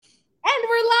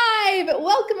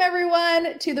Welcome,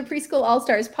 everyone, to the Preschool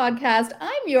All-Stars podcast.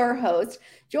 I'm your host,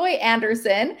 Joy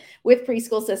Anderson with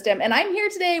Preschool System, and I'm here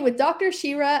today with Dr.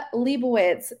 Shira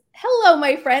Leibowitz. Hello,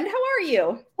 my friend. How are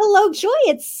you? Hello, Joy.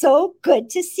 It's so good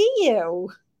to see you.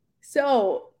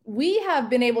 So we have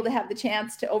been able to have the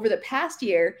chance to, over the past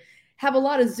year, have a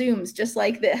lot of Zooms just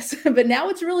like this. But now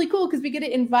it's really cool because we get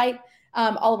to invite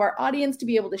all of our audience to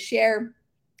be able to share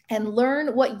and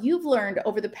learn what you've learned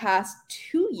over the past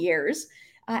 2 years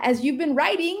as you've been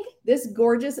writing this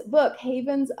gorgeous book,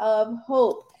 Havens of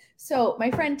Hope. So,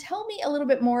 my friend, tell me a little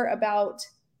bit more about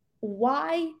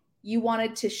why you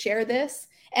wanted to share this.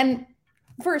 And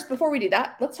first, before we do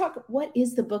that, let's talk, what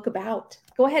is the book about?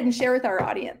 Go ahead and share with our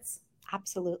audience.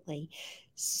 Absolutely.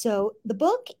 So the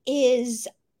book is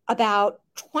about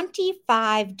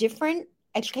 25 different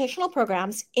educational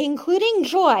programs, including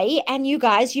Joy. And you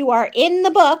guys, you are in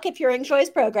the book if you're in Joy's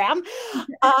program,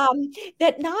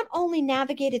 that not only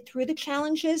navigated through the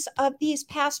challenges of these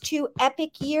past 2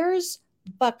 epic years,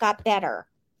 but got better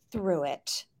through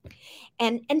it.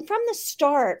 And from the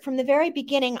start, from the very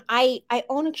beginning, I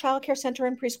own a childcare center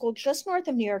and preschool just north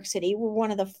of New York City. We're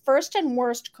one of the first and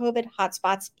worst COVID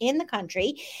hotspots in the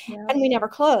country, and we never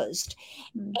closed.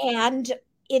 And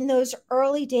in those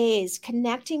early days,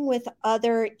 connecting with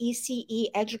other ECE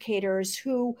educators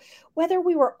who, whether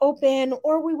we were open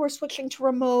or we were switching to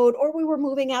remote or we were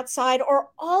moving outside or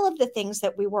all of the things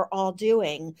that we were all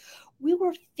doing, we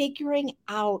were figuring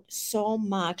out so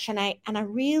much. And I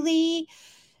really,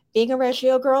 being a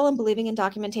Reggio girl and believing in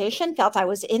documentation, felt I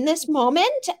was in this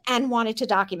moment and wanted to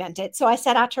document it. So I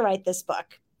set out to write this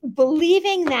book,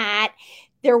 believing that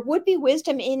there would be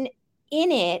wisdom in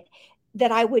it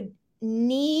that I would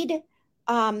need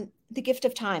the gift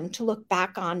of time to look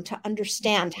back on, to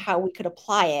understand how we could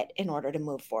apply it in order to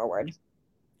move forward.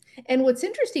 And what's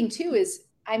interesting too is,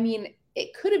 I mean,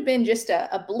 it could have been just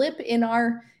a blip in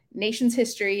our nation's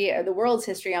history or the world's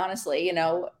history, honestly,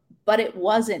 but it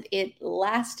wasn't. It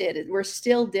lasted. We're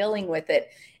still dealing with it.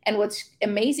 And what's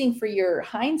amazing for your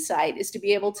hindsight is to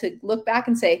be able to look back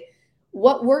and say,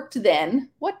 what worked then,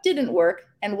 what didn't work,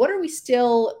 and what are we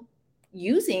still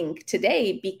using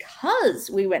today because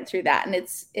we went through that. And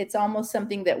it's almost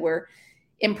something that we're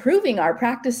improving our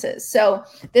practices. So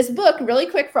this book, really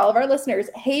quick for all of our listeners,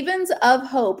 Havens of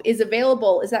Hope, is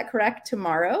available. Is that correct?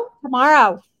 Tomorrow?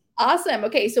 Awesome.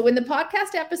 Okay. So when the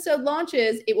podcast episode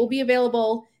launches, it will be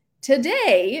available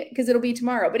today because it'll be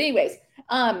tomorrow. But anyways,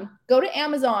 go to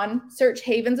Amazon, search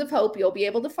Havens of Hope. You'll be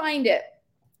able to find it.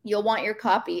 You'll want your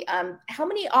copy. How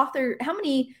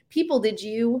many people did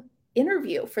you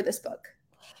interview for this book?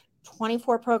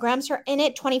 24 programs are in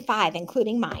it, 25,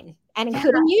 including mine and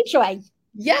including you, Joy.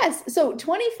 Yes. So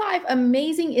 25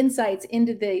 amazing insights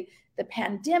into the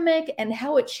pandemic and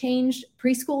how it changed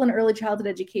preschool and early childhood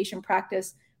education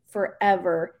practice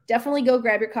forever. Definitely go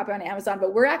grab your copy on Amazon,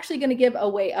 but we're actually going to give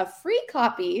away a free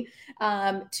copy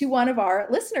to one of our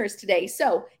listeners today.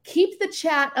 So keep the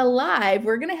chat alive.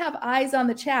 We're going to have eyes on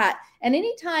the chat. And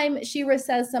anytime Shira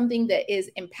says something that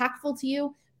is impactful to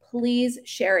you, please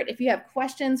share it. If you have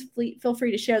questions, feel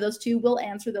free to share those too. We'll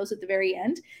answer those at the very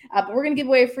end. But we're going to give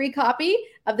away a free copy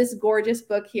of this gorgeous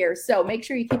book here. So make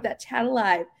sure you keep that chat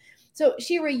alive. So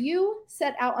Shira, you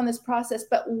set out on this process,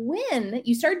 but when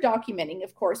you started documenting,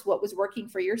 of course, what was working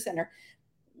for your center,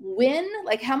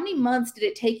 how many months did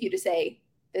it take you to say,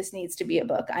 this needs to be a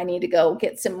book? I need to go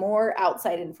get some more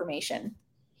outside information.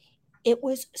 It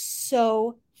was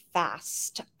so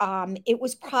fast. It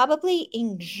was probably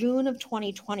in June of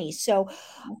 2020. So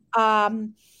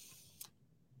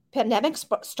pandemic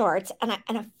starts, and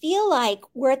I feel like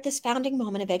we're at this founding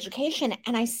moment of education,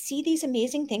 and I see these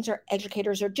amazing things our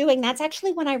educators are doing. That's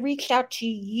actually when I reached out to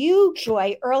you,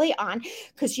 Joy, early on,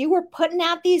 because you were putting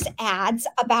out these ads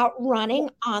about running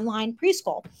online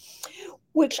preschool,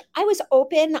 which I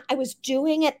was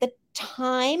doing at the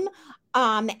time.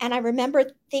 And I remember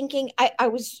thinking I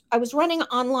was running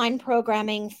online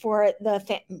programming for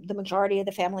the majority of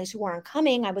the families who weren't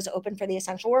coming. I was open for the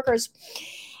essential workers,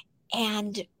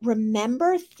 and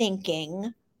remember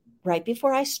thinking right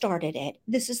before I started it,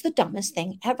 this is the dumbest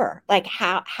thing ever. Like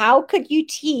how could you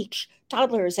teach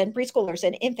toddlers and preschoolers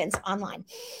and infants online?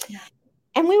 Yeah.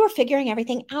 And we were figuring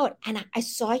everything out. And I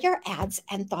saw your ads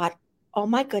and thought, oh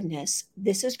my goodness,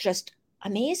 this is just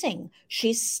amazing.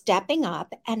 She's stepping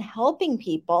up and helping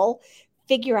people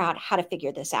figure out how to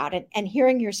figure this out. And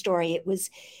hearing your story, it was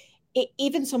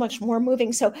even so much more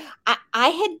moving. So I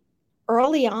had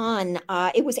early on,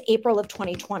 it was April of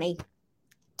 2020.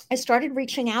 I started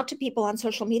reaching out to people on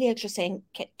social media, just saying,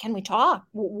 can we talk?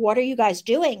 What are you guys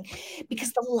doing?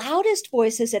 Because the loudest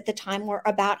voices at the time were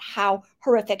about how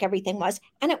horrific everything was,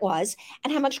 and it was,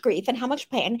 and how much grief and how much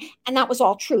pain. And that was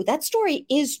all true. That story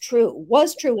is true,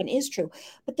 was true, and is true.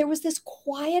 But there was this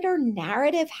quieter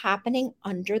narrative happening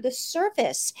under the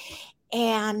surface.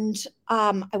 And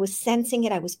I was sensing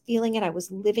it, I was feeling it, I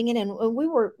was living it, and we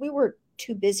were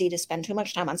too busy to spend too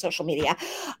much time on social media.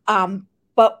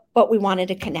 But we wanted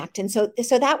to connect. And so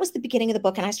that was the beginning of the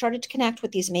book. And I started to connect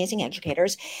with these amazing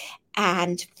educators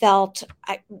and felt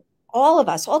all of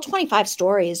us, all 25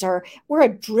 stories we're a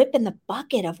drip in the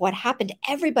bucket of what happened to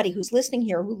everybody who's listening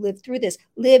here, who lived through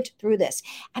this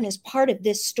and is part of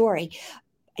this story.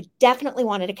 I definitely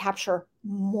wanted to capture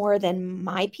more than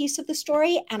my piece of the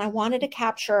story. And I wanted to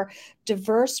capture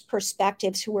diverse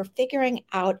perspectives who were figuring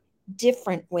out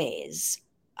different ways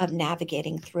of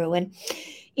navigating through. And,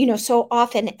 so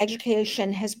often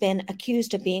education has been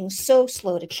accused of being so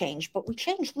slow to change, but we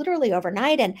change literally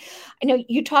overnight. And I know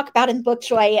you talk about in the book,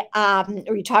 Joy,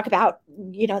 or you talk about,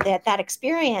 that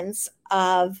experience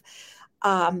of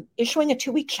issuing a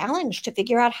 2-week challenge to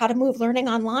figure out how to move learning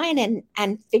online,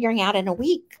 and figuring out in a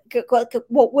week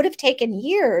what would have taken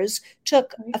years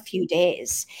took a few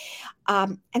days.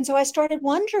 And so I started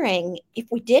wondering, if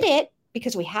we did it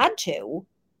because we had to,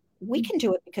 we can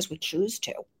do it because we choose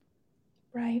to.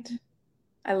 Right.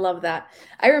 I love that.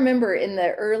 I remember in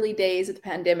the early days of the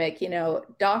pandemic,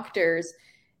 doctors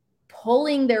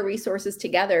pulling their resources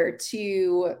together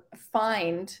to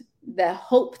find the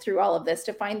hope through all of this,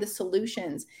 to find the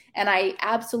solutions. And I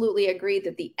absolutely agree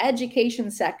that the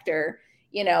education sector,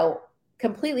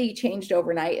 completely changed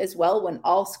overnight as well when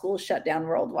all schools shut down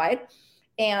worldwide.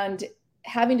 And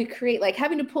having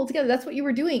to pull together, that's what you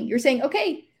were doing. You're saying,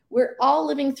 okay, we're all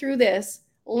living through this.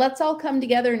 Let's all come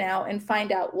together now and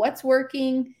find out what's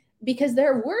working, because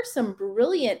there were some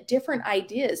brilliant different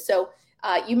ideas. So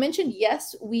you mentioned,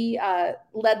 yes, we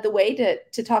led the way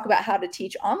to talk about how to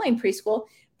teach online preschool,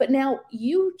 but now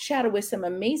you chatted with some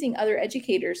amazing other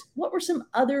educators. What were some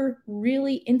other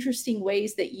really interesting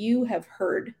ways that you have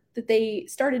heard that they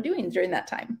started doing during that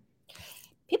time?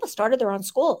 People started their own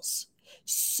schools.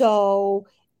 So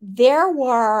there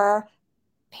were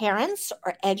parents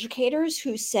or educators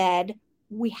who said,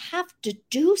 we have to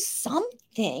do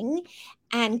something,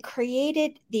 and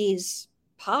created these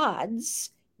pods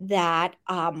that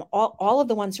all of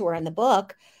the ones who are in the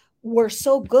book were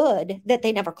so good that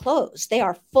they never closed. They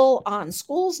are full on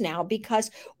schools now,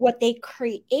 because what they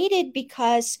created,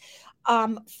 because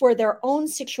for their own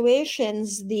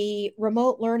situations, the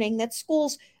remote learning that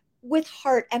schools with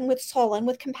heart and with soul and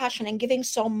with compassion and giving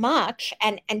so much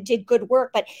and did good work,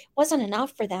 but it wasn't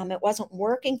enough for them. It wasn't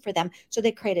working for them. So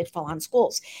they created full-on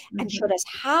schools and showed us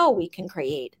how we can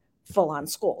create full-on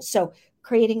schools. So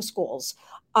creating schools,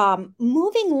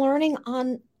 moving learning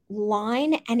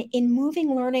online, and in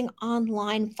moving learning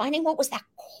online, finding what was that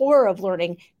core of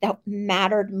learning that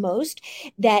mattered most,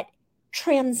 that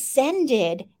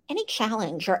transcended any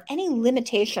challenge or any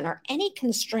limitation or any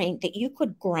constraint that you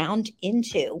could ground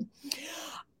into.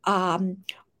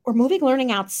 Or moving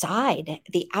learning outside,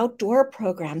 the outdoor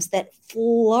programs that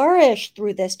flourished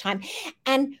through this time.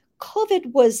 And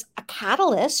COVID was a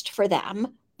catalyst for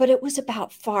them, but it was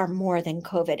about far more than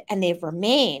COVID. And they've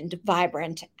remained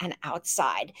vibrant and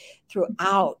outside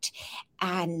throughout,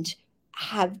 and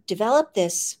have developed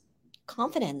this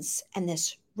confidence and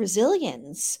this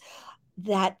resilience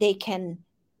that they can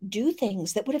do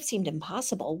things that would have seemed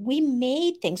impossible. We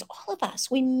made things, all of us,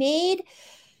 we made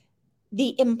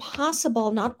the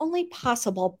impossible not only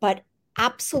possible, but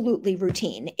absolutely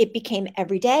routine. It became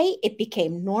everyday, it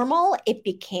became normal, it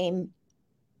became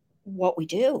what we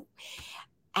do.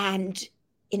 And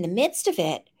in the midst of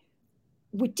it,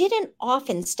 we didn't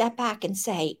often step back and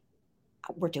say,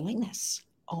 we're doing this.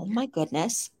 Oh my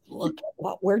goodness, look at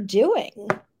what we're doing.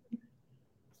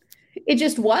 It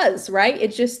just was, right?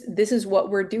 This is what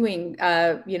we're doing.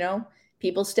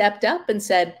 People stepped up and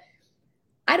said,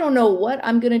 I don't know what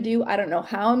I'm going to do. I don't know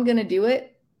how I'm going to do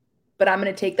it, but I'm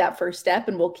going to take that first step,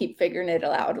 and we'll keep figuring it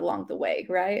out along the way,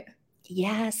 right?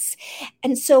 Yes.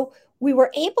 And so we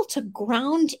were able to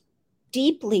ground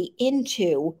deeply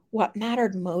into what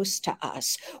mattered most to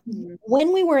us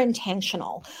when we were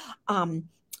intentional.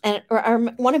 And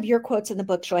one of your quotes in the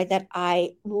book, Joy, that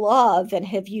I love and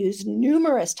have used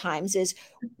numerous times is,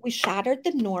 we shattered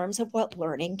the norms of what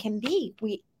learning can be.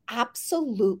 We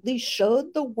absolutely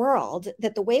showed the world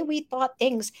that the way we thought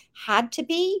things had to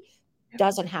be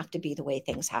doesn't have to be the way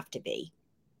things have to be.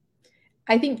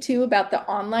 I think too about the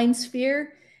online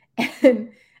sphere.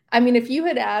 And I mean, if you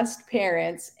had asked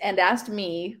parents and asked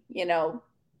me,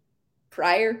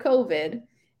 prior COVID,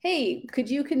 hey, could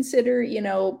you consider,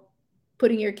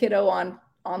 putting your kiddo on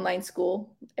online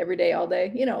school every day, all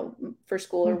day, for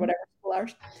school or whatever school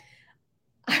hours?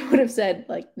 I would have said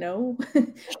like, no,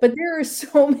 but there are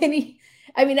so many.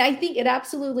 I mean, I think it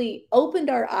absolutely opened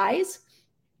our eyes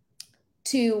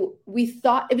to, we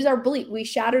thought it was our belief. We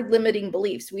shattered limiting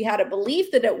beliefs. We had a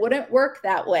belief that it wouldn't work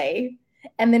that way.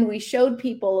 And then we showed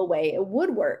people a way it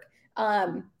would work.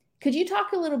 Could you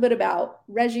talk a little bit about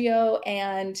Reggio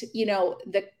and,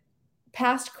 the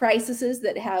past crises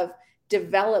that have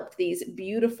developed these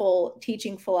beautiful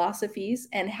teaching philosophies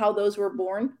and how those were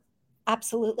born?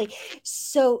 Absolutely.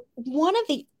 So one of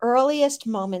the earliest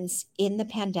moments in the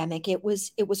pandemic, it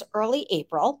was early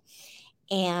April,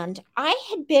 and I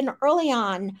had been early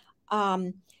on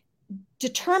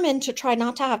determined to try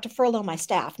not to have to furlough my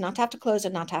staff, not to have to close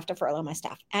and not to have to furlough my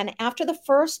staff. And after the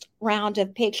first round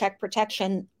of Paycheck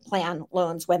Protection Plan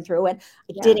loans went through, and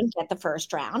I didn't get the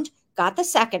first round, got the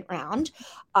second round,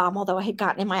 although I had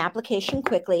gotten in my application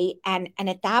quickly. And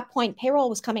at that point, payroll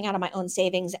was coming out of my own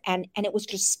savings, and it was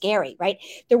just scary, right?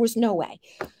 There was no way.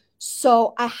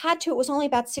 So I had to, it was only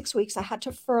about 6 weeks, I had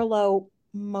to furlough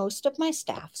most of my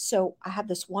staff. So I had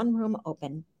this one room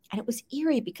open. And it was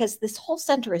eerie because this whole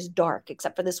center is dark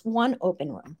except for this one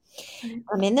open room.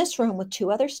 I'm in this room with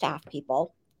 2 other staff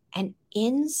people, and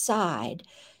inside,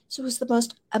 so it was the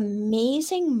most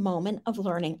amazing moment of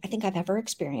learning I think I've ever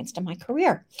experienced in my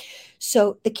career.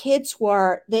 So the kids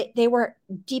were, they were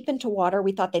deep into water.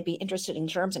 We thought they'd be interested in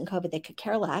germs and COVID. They could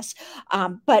care less.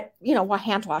 But,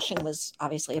 hand washing was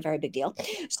obviously a very big deal.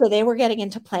 So they were getting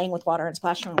into playing with water and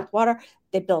splashing around with water.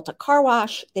 They built a car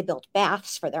wash. They built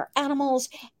baths for their animals.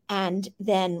 And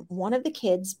then one of the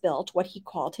kids built what he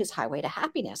called his highway to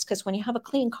happiness, because when you have a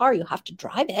clean car, you have to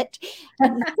drive it.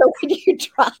 And so when you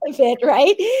drive it,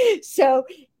 right? So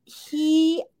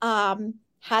he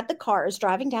had the cars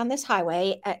driving down this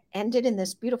highway, ended in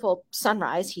this beautiful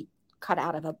sunrise he cut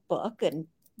out of a book and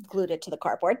glued it to the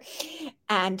cardboard.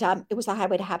 And it was the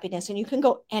highway to happiness. And you can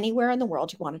go anywhere in the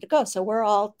world you wanted to go. So we're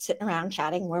all sitting around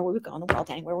chatting where we would go in the world,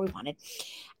 anywhere we wanted.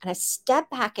 And I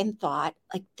stepped back and thought,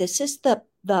 like, this is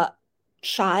the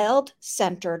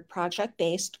child-centered,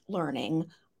 project-based learning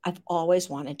I've always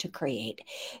wanted to create.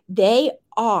 They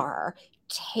are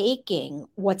taking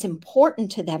what's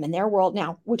important to them in their world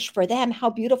now, which for them, how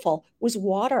beautiful, was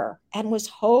water and was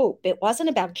hope. It wasn't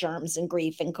about germs and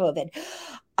grief and COVID.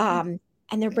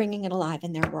 And they're bringing it alive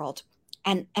in their world.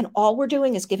 And all we're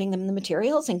doing is giving them the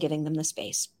materials and giving them the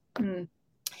space.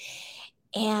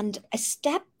 And I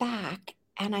stepped back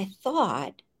and I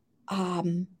thought,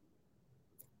 I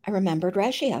remembered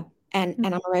Reggio. And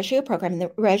I'm a Reggio program. And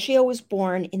the Reggio was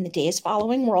born in the days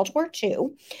following World War II,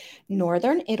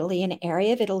 Northern Italy, an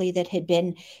area of Italy that had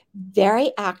been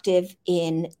very active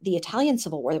in the Italian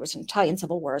Civil War. There was an Italian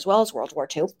Civil War as well as World War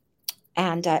II,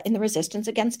 and in the resistance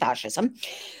against fascism.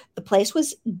 The place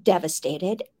was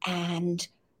devastated, and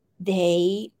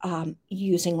they,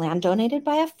 using land donated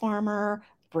by a farmer,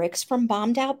 bricks from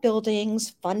bombed out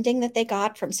buildings, funding that they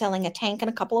got from selling a tank and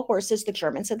a couple of horses the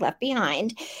Germans had left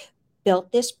behind,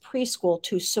 built this preschool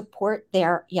to support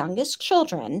their youngest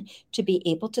children to be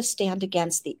able to stand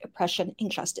against the oppression,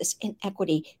 injustice,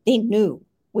 inequity they knew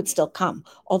would still come.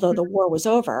 Although the war was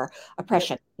over,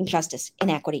 oppression, injustice,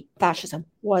 inequity, fascism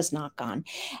was not gone.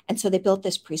 And so they built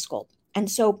this preschool.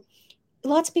 And so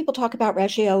lots of people talk about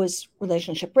Reggio as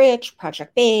relationship rich,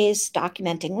 project based,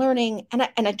 documenting learning. And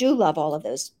I do love all of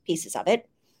those pieces of it.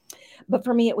 But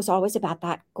for me, it was always about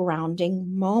that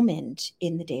grounding moment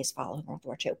in the days following World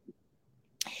War II.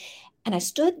 And I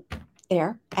stood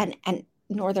there, and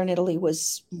Northern Italy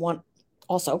was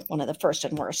also one of the first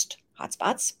and worst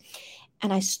hotspots.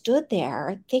 And I stood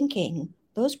there thinking,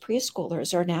 those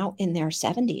preschoolers are now in their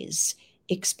 70s,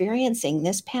 experiencing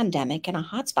this pandemic in a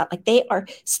hotspot. Like, they are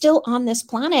still on this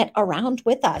planet around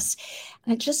with us.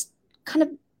 And I just kind of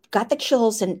got the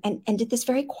chills and did this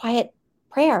very quiet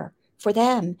prayer for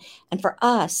them and for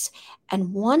us,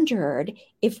 and wondered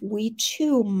if we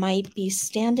too might be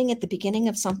standing at the beginning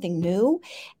of something new,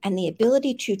 and the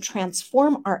ability to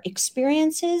transform our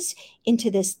experiences into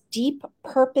this deep,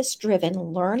 purpose-driven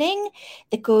learning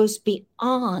that goes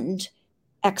beyond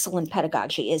excellent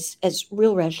pedagogy, as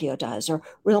real Reggio does, or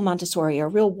real Montessori, or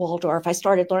real Waldorf. I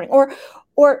started learning,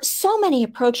 or so many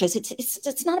approaches.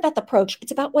 It's not about the approach.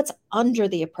 It's about what's under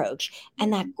the approach,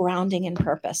 and that grounding in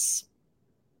purpose.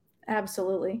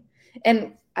 Absolutely.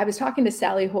 And I was talking to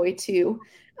Sally Hoy too,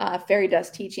 Fairy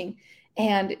Dust Teaching,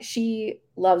 and she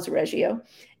loves Reggio.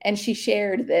 And she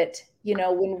shared that,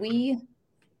 when we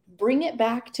bring it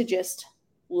back to just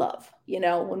love,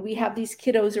 when we have these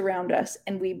kiddos around us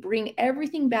and we bring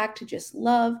everything back to just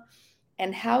love,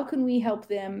 and how can we help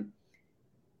them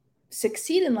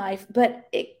succeed in life? But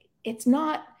it's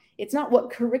not what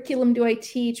curriculum do I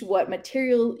teach, what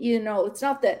material, it's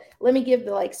not that let me give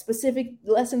the like specific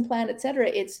lesson plan, etc.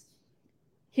 It's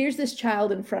here's this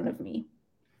child in front of me,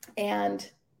 and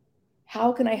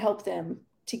how can I help them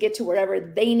to get to wherever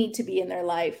they need to be in their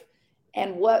life?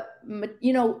 And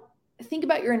think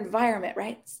about your environment,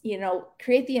 right?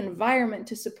 Create the environment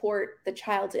to support the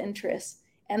child's interests.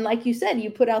 And like you said,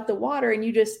 you put out the water and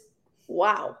you just,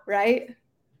 wow, right?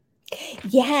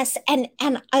 Yes. And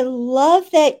I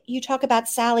love that you talk about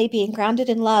Sally being grounded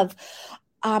in love.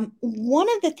 One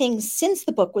of the things since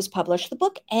the book was published, the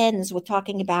book ends with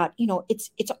talking about,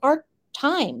 it's our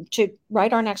time to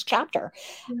write our next chapter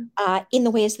in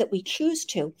the ways that we choose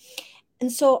to.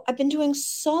 And so I've been doing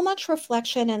so much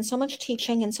reflection and so much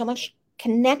teaching and so much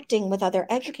connecting with other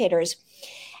educators.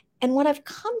 And what I've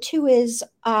come to is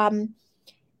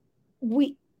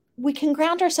we can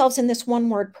ground ourselves in this one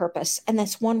word purpose, and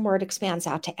this one word expands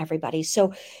out to everybody.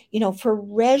 So, for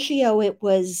Reggio, it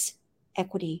was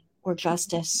equity or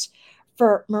justice.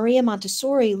 For Maria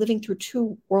Montessori, living through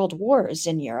 2 world wars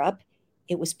in Europe,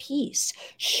 it was peace.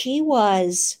 She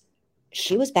was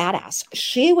badass.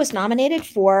 She was nominated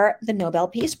for the Nobel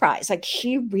Peace Prize. Like,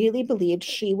 she really believed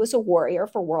she was a warrior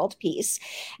for world peace.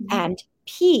 Mm-hmm. And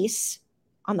peace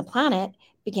on the planet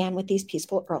began with these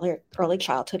peaceful early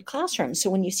childhood classrooms. So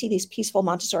when you see these peaceful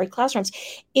Montessori classrooms,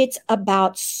 it's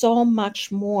about so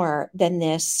much more than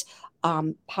this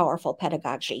powerful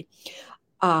pedagogy.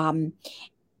 And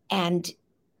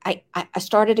I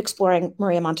started exploring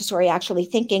Maria Montessori, actually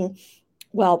thinking,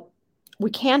 well, we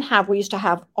used to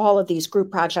have all of these group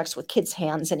projects with kids'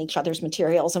 hands and each other's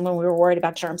materials. And when we were worried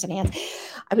about germs and hands,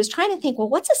 I was trying to think, well,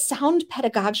 what's a sound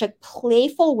pedagogic,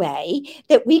 playful way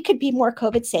that we could be more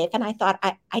COVID safe? And I thought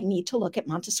I need to look at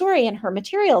Montessori and her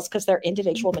materials, because they're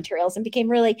individual materials, and became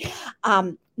really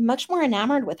much more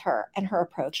enamored with her and her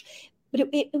approach. But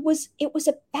it was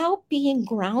about being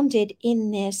grounded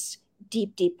in this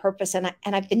deep, deep purpose. And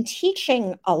I've been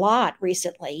teaching a lot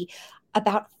recently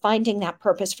about finding that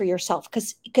purpose for yourself,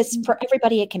 because for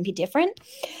everybody it can be different.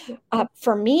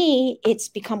 For me, it's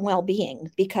become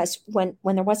well-being, because when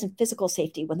there wasn't physical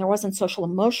safety, when there wasn't social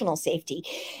emotional safety,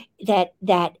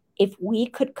 that if we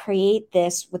could create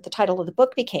this, what the title of the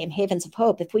book became, Havens of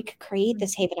Hope, if we could create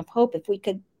this haven of hope, if we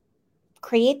could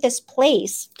create this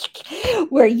place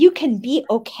where you can be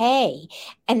okay,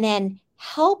 and then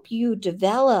help you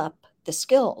develop the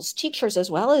skills, teachers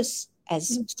as well as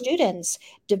students,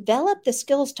 develop the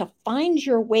skills to find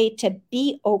your way to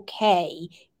be okay,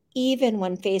 even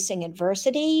when facing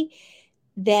adversity,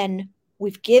 then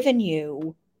we've given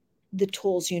you the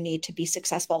tools you need to be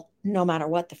successful, no matter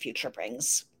what the future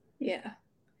brings. Yeah.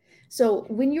 So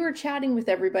when you were chatting with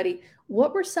everybody,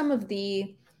 what were some of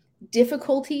the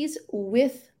difficulties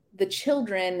with the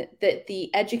children that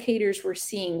the educators were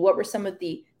seeing? What were some of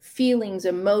the feelings,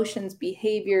 emotions,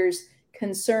 behaviors,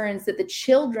 concerns that the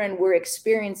children were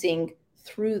experiencing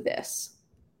through this?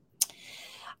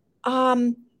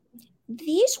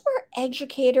 These were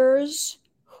educators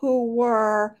who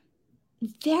were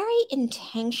very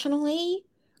intentionally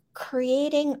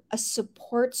creating a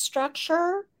support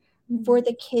structure for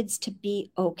the kids to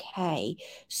be okay.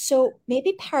 So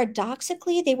maybe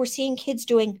paradoxically, they were seeing kids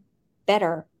doing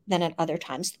better than at other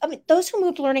times. I mean, those who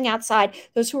moved learning outside,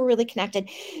 those who were really connected,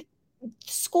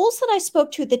 schools that I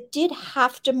spoke to that did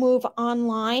have to move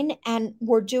online and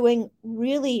were doing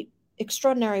really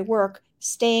extraordinary work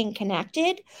staying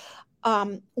connected,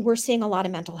 we're seeing a lot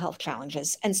of mental health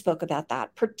challenges, and spoke about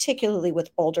that, particularly with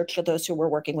those who were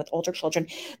working with older children.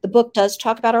 The book does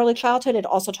talk about early childhood. It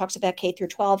also talks about K through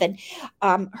 12, and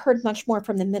heard much more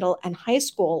from the middle and high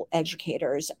school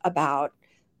educators about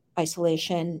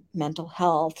isolation, mental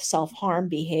health, self-harm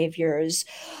behaviors,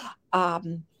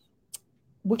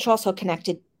 which also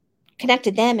connected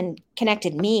them and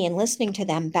connected me, and listening to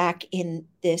them back in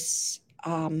this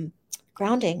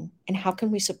grounding, and how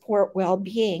can we support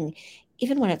well-being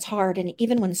even when it's hard, and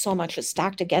even when so much is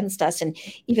stacked against us, and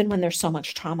even when there's so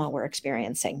much trauma we're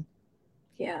experiencing.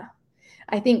 Yeah.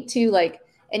 I think too,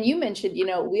 and you mentioned,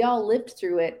 we all lived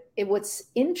through it. What's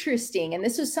interesting, and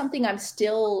this is something I'm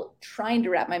still trying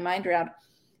to wrap my mind around,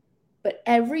 but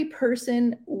every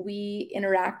person we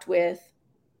interact with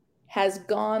has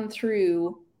gone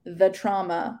through the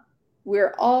trauma.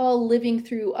 We're all living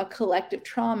through a collective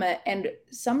trauma. And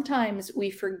sometimes we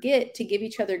forget to give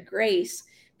each other grace,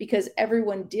 because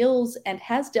everyone deals and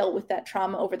has dealt with that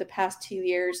trauma over the past 2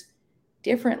 years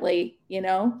differently,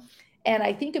 And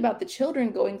I think about the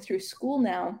children going through school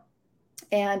now,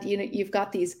 and, you've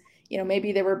got these,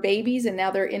 maybe they were babies and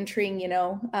now they're entering,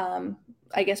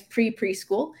 I guess,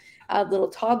 preschool, little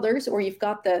toddlers, or you've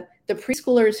got the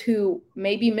preschoolers who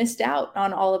maybe missed out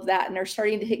on all of that and are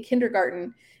starting to hit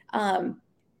kindergarten.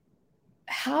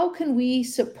 How can we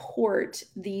support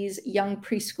these young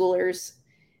preschoolers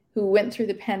who went through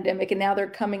the pandemic and now they're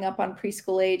coming up on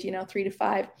preschool age, 3 to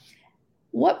 5?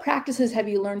 What practices have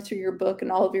you learned through your book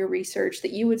and all of your research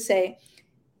that you would say,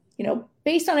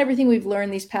 based on everything we've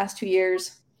learned these past 2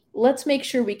 years, let's make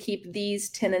sure we keep these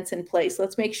tenets in place.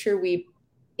 Let's make sure we,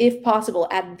 if possible,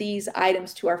 add these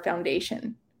items to our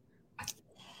foundation.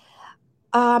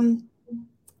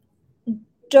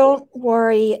 Don't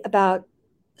worry about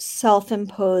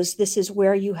self-imposed, this is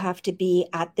where you have to be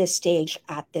at this stage,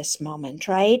 at this moment,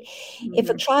 right? Mm-hmm. If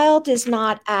a child is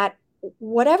not at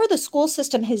whatever the school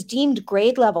system has deemed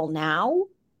grade level now,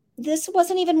 this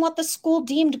wasn't even what the school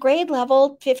deemed grade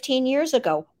level 15 years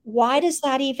ago. Why does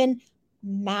that even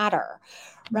matter,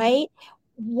 right?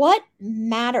 What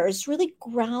matters, really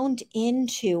ground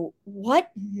into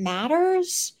what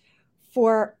matters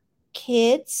for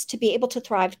kids to be able to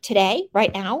thrive today,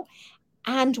 right now,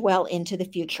 and well into the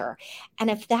future. And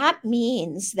if that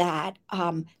means that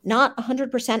not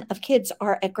 100% of kids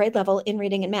are at grade level in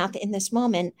reading and math in this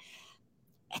moment,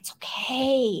 it's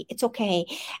okay. It's okay.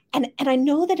 And I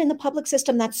know that in the public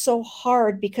system, that's so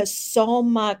hard because so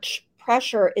much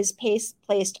pressure is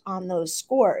placed on those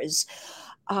scores.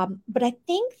 But I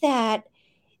think that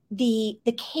the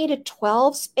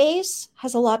K-12 space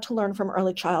has a lot to learn from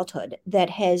early childhood that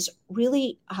has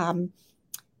really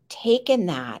taken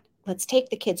that. Let's take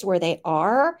the kids where they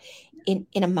are in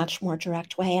a much more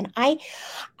direct way. And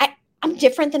I'm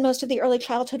different than most of the early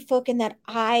childhood folk in that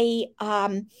I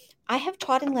have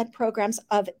taught and led programs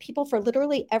of people for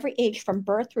literally every age from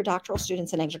birth through doctoral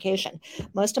students in education.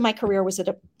 Most of my career was as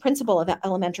a principal of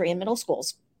elementary and middle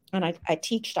schools, and I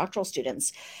teach doctoral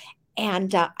students.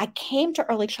 And I came to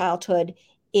early childhood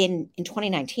in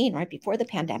 2019, right before the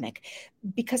pandemic,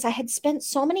 because I had spent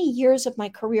so many years of my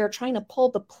career trying to pull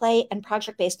the play and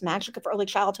project-based magic of early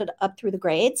childhood up through the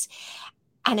grades.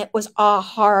 And it was a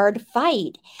hard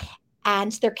fight.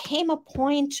 And there came a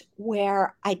point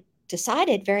where I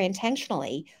decided very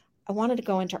intentionally, I wanted to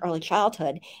go into early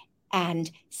childhood and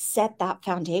set that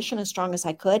foundation as strong as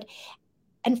I could.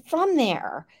 And from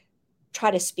there, try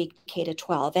to speak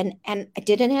K-12. And I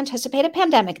didn't anticipate a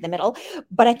pandemic in the middle,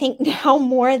 but I think now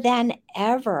more than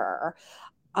ever,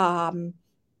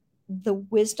 the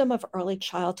wisdom of early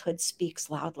childhood speaks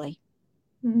loudly.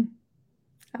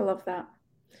 I love that.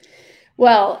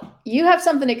 Well, you have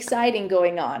something exciting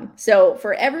going on. So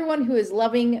for everyone who is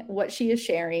loving what she is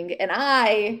sharing, and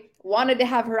I wanted to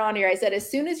have her on here, I said, as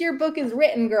soon as your book is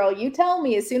written, girl, you tell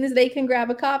me as soon as they can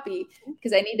grab a copy,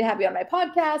 because I need to have you on my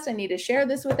podcast. I need to share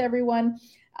this with everyone.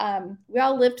 We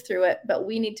all lived through it, but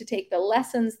we need to take the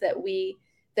lessons that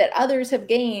others have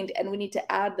gained, and we need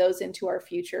to add those into our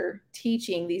future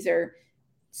teaching. These are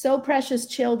so precious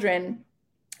children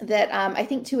that I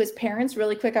think too, as parents,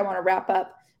 really quick, I want to wrap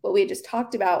up what we had just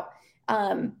talked about.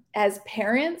 As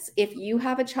parents, if you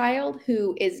have a child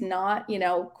who is not,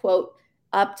 quote,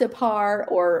 up to par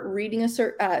or meeting a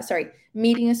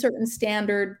certain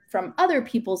standard from other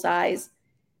people's eyes,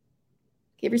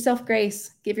 give yourself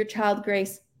grace, give your child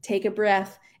grace, take a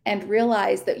breath, and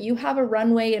realize that you have a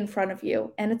runway in front of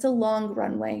you, and it's a long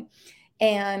runway.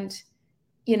 And,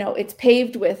 it's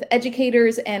paved with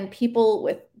educators and people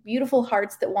with beautiful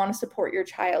hearts that want to support your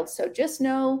child. So just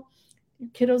know your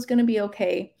kiddo's going to be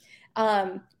okay.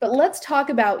 But let's talk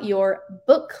about your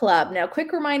book club. Now,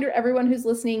 quick reminder, everyone who's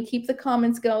listening, keep the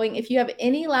comments going. If you have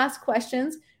any last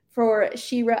questions for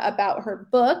Shira about her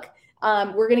book,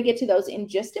 we're going to get to those in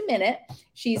just a minute.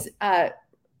 She's,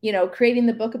 creating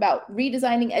the book about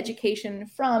redesigning education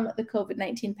from the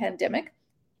COVID-19 pandemic.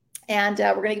 And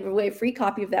we're going to give away a free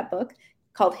copy of that book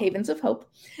called Havens of Hope.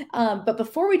 But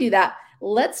before we do that,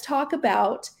 let's talk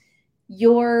about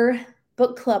your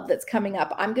book club that's coming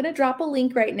up. I'm going to drop a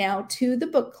link right now to the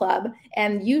book club,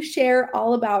 and you share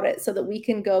all about it so that we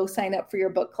can go sign up for your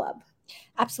book club.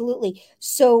 Absolutely.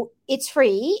 So it's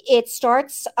free. It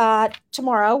starts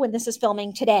tomorrow when this is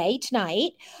filming tonight,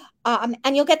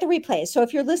 and you'll get the replays. So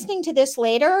if you're listening to this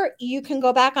later, you can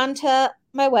go back onto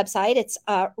my website. It's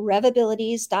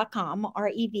revabilities.com,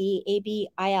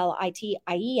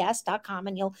 REVABILITIES.com,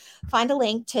 and you'll find a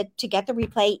link to get the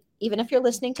replay, even if you're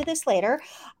listening to this later.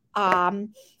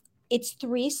 It's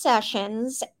 3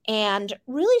 sessions and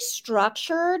really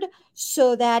structured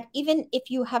so that even if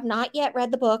you have not yet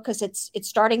read the book, because it's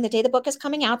starting the day the book is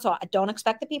coming out, so I don't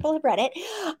expect that people have read it,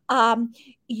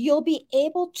 you'll be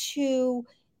able to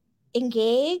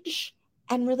engage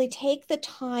and really take the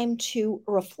time to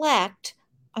reflect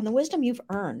on the wisdom you've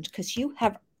earned, because you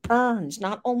have earned,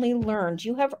 not only learned,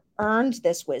 you have earned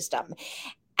this wisdom.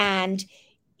 And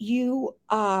you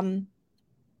owe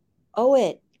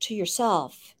it to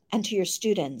yourself and to your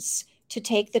students to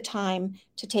take the time,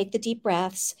 to take the deep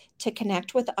breaths, to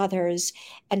connect with others,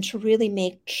 and to really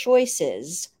make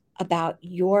choices about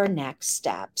your next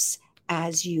steps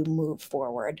as you move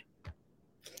forward.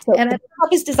 So the book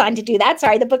club is designed to do that.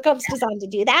 Sorry, the book club's designed to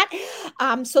do that.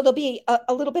 So there'll be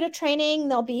a little bit of training.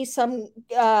 There'll be some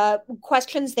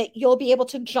questions that you'll be able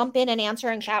to jump in and answer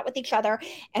and chat with each other,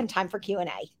 and time for Q&A.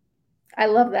 I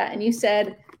love that. And you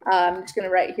said, I'm just going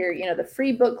to write here, the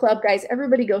free book club, guys,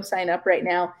 everybody go sign up right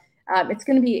now. It's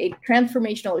going to be a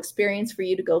transformational experience for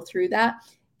you to go through that.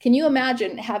 Can you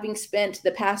imagine having spent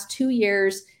the past 2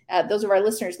 years, those of our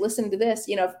listeners listening to this,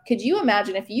 could you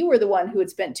imagine if you were the one who had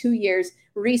spent 2 years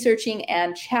researching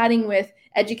and chatting with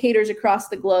educators across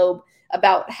the globe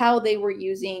about how they were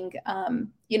using,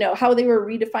 how they were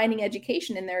redefining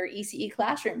education in their ECE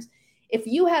classrooms? If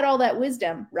you had all that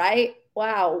wisdom, right?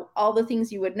 Wow, all the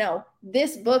things you would know.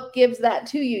 This book gives that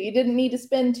to you. You didn't need to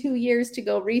spend 2 years to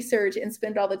go research and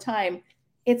spend all the time.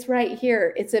 It's right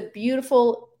here. It's a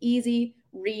beautiful, easy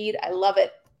read. I love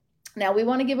it. Now we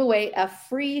want to give away a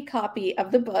free copy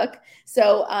of the book.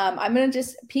 So I'm going to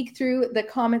just peek through the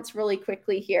comments really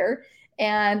quickly here.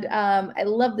 And I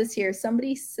love this here.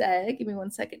 Somebody said, give me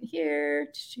 1 second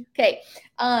here. Okay.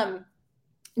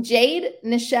 Jade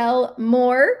Nichelle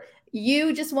Moore,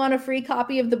 you just want a free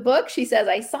copy of the book. She says,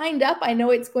 I signed up. I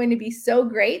know it's going to be so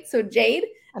great. So Jade,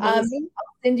 I'll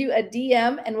send you a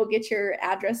DM and we'll get your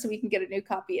address so we can get a new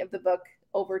copy of the book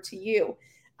over to you.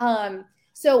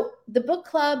 So the book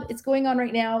club is going on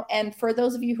right now. And for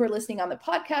those of you who are listening on the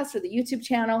podcast or the YouTube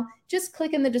channel, just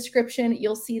click in the description.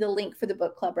 You'll see the link for the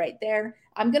book club right there.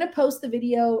 I'm going to post the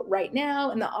video right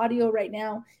now and the audio right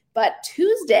now. But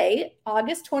Tuesday,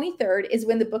 August 23rd is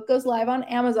when the book goes live on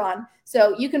Amazon.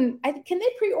 So you can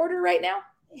they pre-order right now?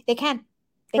 They can.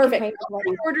 Perfect.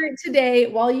 Pre-order it today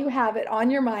while you have it on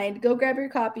your mind. Go grab your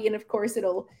copy. And of course,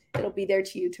 it'll be there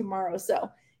to you tomorrow. So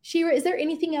Shira, is there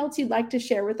anything else you'd like to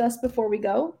share with us before we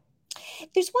go?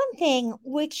 There's one thing,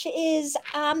 which is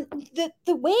the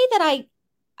way that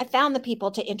I found the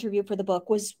people to interview for the book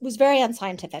was very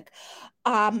unscientific.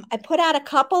 I put out a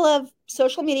couple of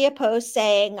social media posts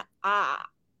saying, I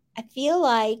feel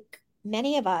like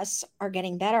many of us are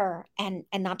getting better and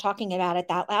not talking about it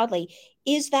that loudly.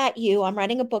 Is that you? I'm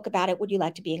writing a book about it. Would you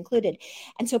like to be included?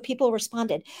 And so people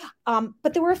responded.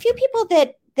 But there were a few people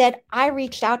that I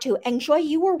reached out to, and Joy,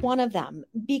 you were one of them,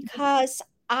 because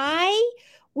I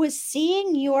was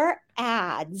seeing your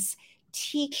ads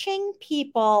teaching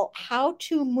people how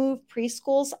to move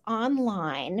preschools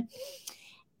online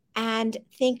and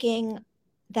thinking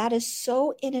that is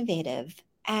so innovative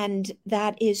and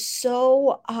that is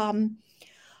so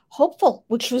hopeful,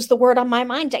 which was the word on my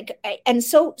mind, and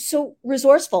so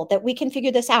resourceful that we can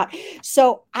figure this out.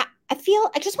 So I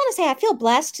just want to say I feel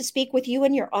blessed to speak with you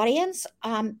and your audience.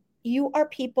 You are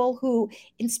people who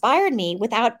inspired me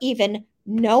without even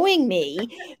knowing me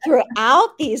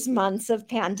throughout these months of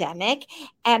pandemic.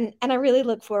 And I really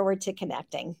look forward to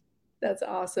connecting. That's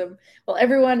awesome. Well,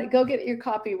 everyone, go get your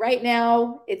copy right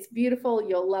now. It's beautiful.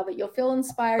 You'll love it. You'll feel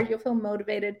inspired. You'll feel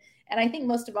motivated. And I think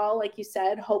most of all, like you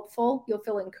said, hopeful. You'll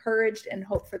feel encouraged and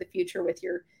hope for the future with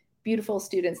your beautiful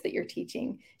students that you're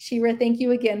teaching. Shira, thank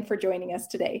you again for joining us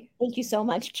today. Thank you so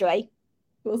much, Joy.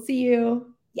 We'll see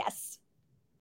you. Yes.